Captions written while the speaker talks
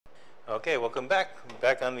Okay, welcome back.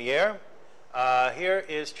 Back on the air. Here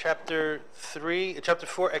is chapter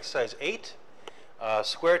 4, exercise 8,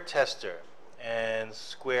 Square Tester and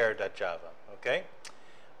Square.java. Okay,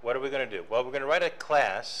 what are we going to do? Well, we're going to write a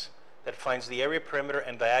class that finds the area, perimeter,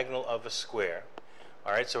 and diagonal of a square.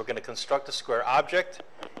 All right, so we're going to construct a square object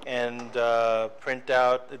and print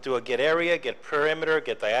out, do a get area, get perimeter,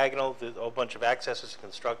 get diagonal, do a whole bunch of accessors,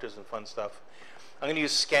 constructors, and fun stuff. I'm going to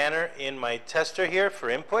use scanner in my tester here for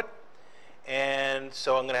input. And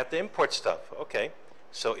so I'm going to have to import stuff. Okay,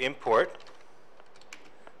 so import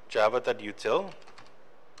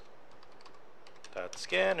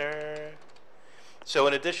java.util.scanner. So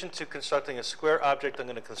in addition to constructing a square object, I'm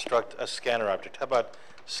going to construct a scanner object. How about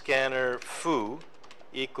scanner foo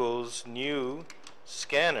equals new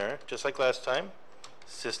scanner, just like last time,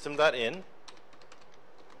 system.in,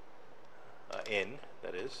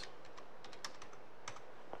 that is.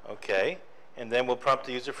 Okay. And then we'll prompt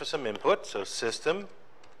the user for some input. So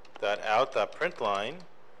system.out.println,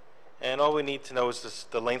 and all we need to know is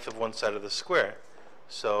the length of one side of the square.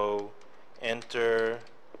 So enter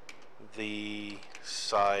the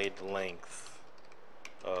side length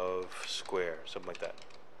of square, something like that.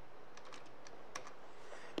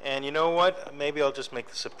 And you know what? Maybe I'll just make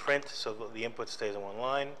this a print so that the input stays on one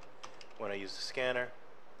line when I use the scanner.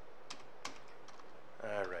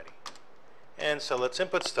 Alrighty. And so let's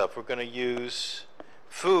input stuff. We're going to use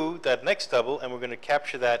foo, that next double, and we're going to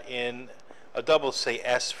capture that in a double, say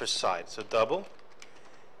s for side. So double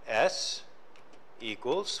s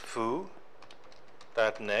equals foo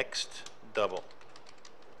dot next double.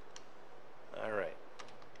 All right.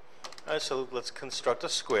 All right, so let's construct a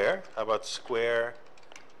square. How about square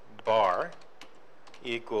bar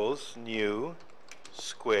equals new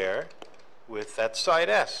square with that side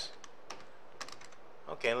s.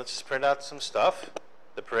 Okay, let's just print out some stuff.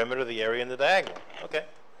 The perimeter, the area, and the diagonal. Okay.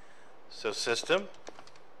 So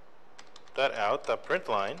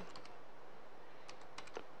system.out.println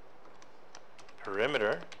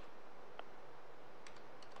perimeter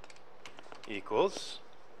equals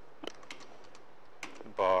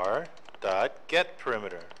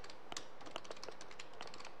bar.getPerimeter.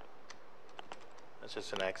 That's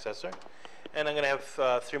just an accessor. And I'm going to have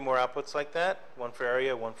 3 more outputs like that. One for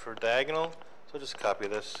area, one for diagonal. So just copy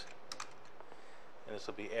this, and this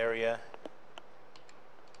will be area,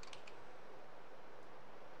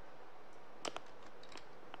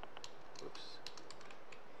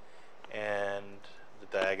 and the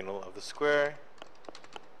diagonal of the square,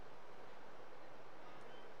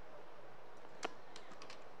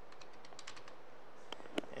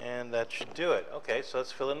 and that should do it. Okay, so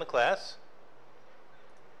let's fill in the class.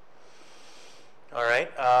 All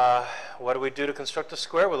right, what do we do to construct a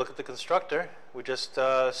square? We look at the constructor. We're just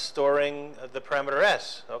storing the parameter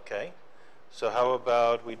s. Okay, so how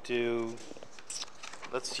about we do,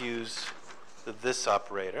 let's use the this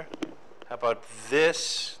operator. How about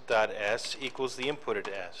this dot s equals the inputted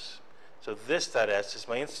s. So this dot s is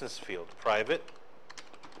my instance field, private.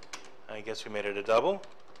 I guess we made it a double,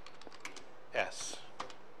 s.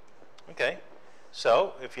 Okay,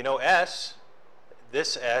 so if you know s,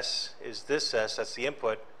 this s is this s, that's the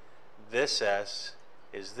input. This s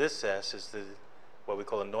is this s, is the what we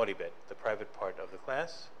call a naughty bit, the private part of the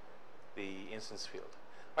class, the instance field.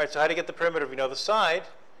 All right, so how do you get the perimeter? If you know the side,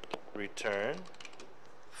 return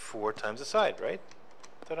 4 times the side, right?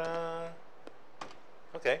 Ta-da!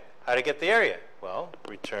 Okay, how to get the area? Well,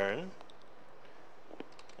 return,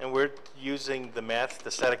 and we're using the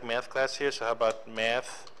static math class here, so how about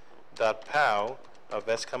math.pow of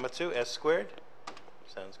s comma 2, s squared?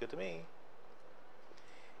 Sounds good to me.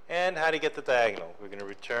 And how to get the diagonal? We're going to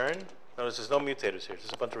return. Notice there's no mutators here.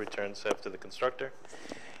 There's a bunch of returns after the constructor.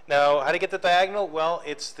 Now, how to get the diagonal? Well,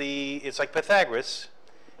 it's like Pythagoras.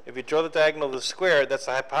 If you draw the diagonal of the square, that's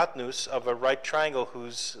the hypotenuse of a right triangle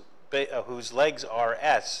whose legs are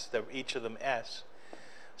s. They're each of them s.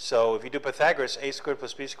 So if you do Pythagoras, a squared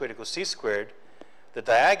plus b squared equals c squared, the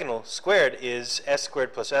diagonal squared is s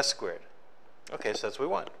squared plus s squared. Okay, so that's what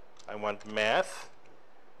we want. I want math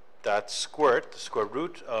dot squirt, the square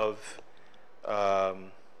root of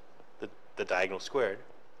the diagonal squared,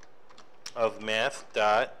 of math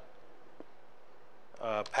dot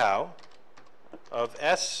pow of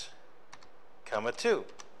s comma 2.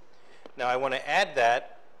 Now I want to add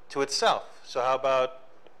that to itself. So how about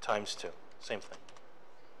times 2? Same thing.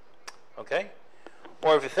 Okay?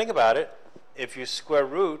 Or if you think about it, if you square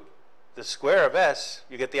root the square of s,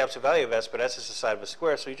 you get the absolute value of s, but s is the side of a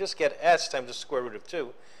square, so you just get s times the square root of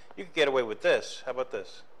 2. You could get away with this. How about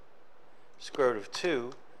this? Square root of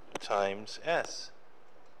 2 times s.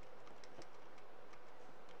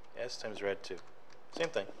 S times rad 2. Same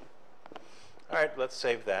thing. All right, let's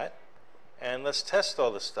save that. And let's test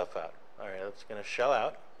all this stuff out. All right, let's going to shell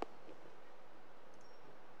out.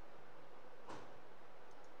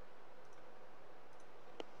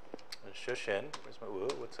 And shush in. Where's my, whoa,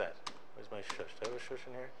 what's that? Where's my shush? Do I have a shush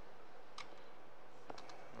in here?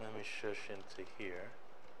 Let me shush into here.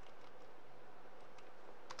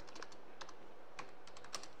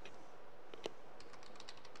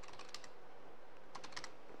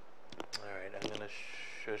 All right, I'm going to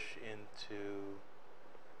shush into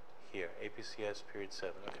here. APCS period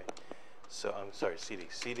 7. Okay. So I'm sorry,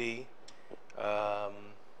 CD.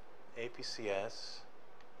 APCS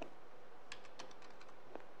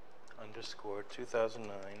underscore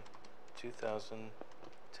 2009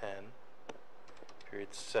 2010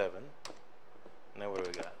 period 7. Now what do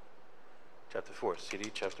we got? Chapter 4, CD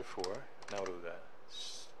chapter 4. Now what do we got?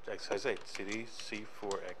 Exercise 8, CD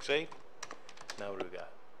C4X8. Now what do we got?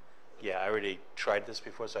 Yeah, I already tried this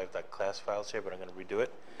before, so I have that class files here, but I'm going to redo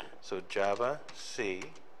it. So Java C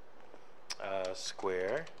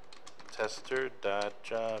Square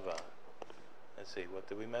tester.java. Let's see, what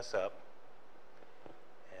did we mess up?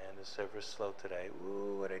 And the server's slow today.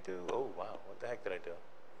 Ooh, what did I do? Oh wow, what the heck did I do?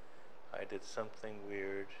 I did something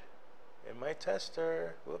weird in my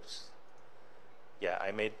tester. Whoops. Yeah,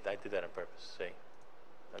 I did that on purpose. See?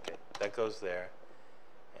 Okay, that goes there,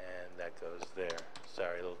 and that goes there.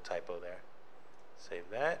 Sorry, a little typo there. Save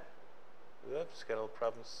that. Whoops, got a little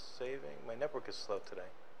problem saving. My network is slow today.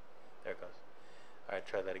 There it goes. All right,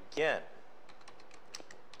 try that again.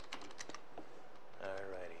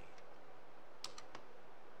 Alrighty.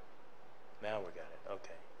 Now we got it.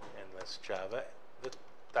 Okay, and let's Java the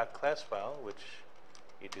 .class file, which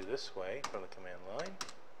you do this way from the command line.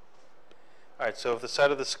 All right, so if the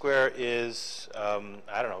side of the square is,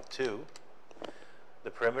 I don't know, 2, the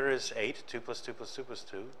perimeter is 8, 2 plus 2 plus 2 plus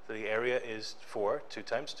 2, the area is 4, 2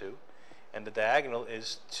 times 2, and the diagonal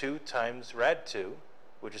is 2 times rad 2,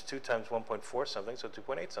 which is 2 times 1.4 something, so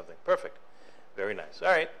 2.8 something. Perfect. Very nice. All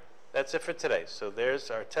right, that's it for today. So there's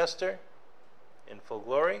our tester in full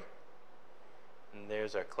glory, and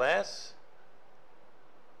there's our class.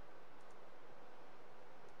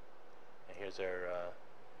 And here's our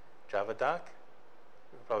javadoc.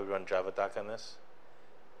 We can probably run javadoc on this.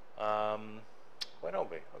 Why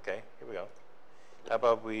don't we? Okay, here we go. How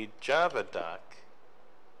about we javadoc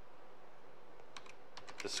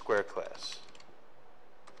the square class?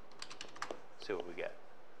 See what we get.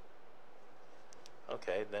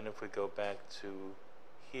 Okay, then if we go back to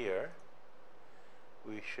here,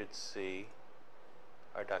 we should see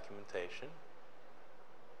our documentation.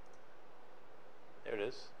 There it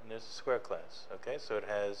is, and there's the square class. Okay, so it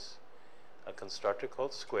has a constructor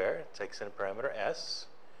called square. It takes in a parameter s.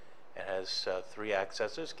 It has 3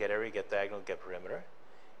 accessors: get area, get diagonal, get perimeter.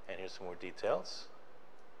 And here's some more details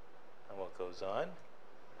on what goes on.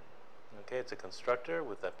 Okay, it's a constructor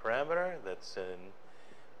with a parameter that's in,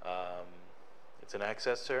 it's an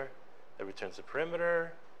accessor that returns the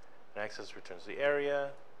perimeter, an accessor returns the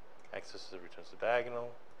area, accessor returns the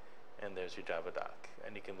diagonal, and there's your javadoc.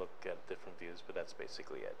 And you can look at different views, but that's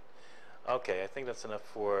basically it. Okay, I think that's enough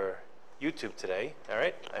for YouTube today. All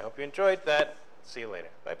right, I hope you enjoyed that. See you later.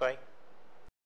 Bye-bye.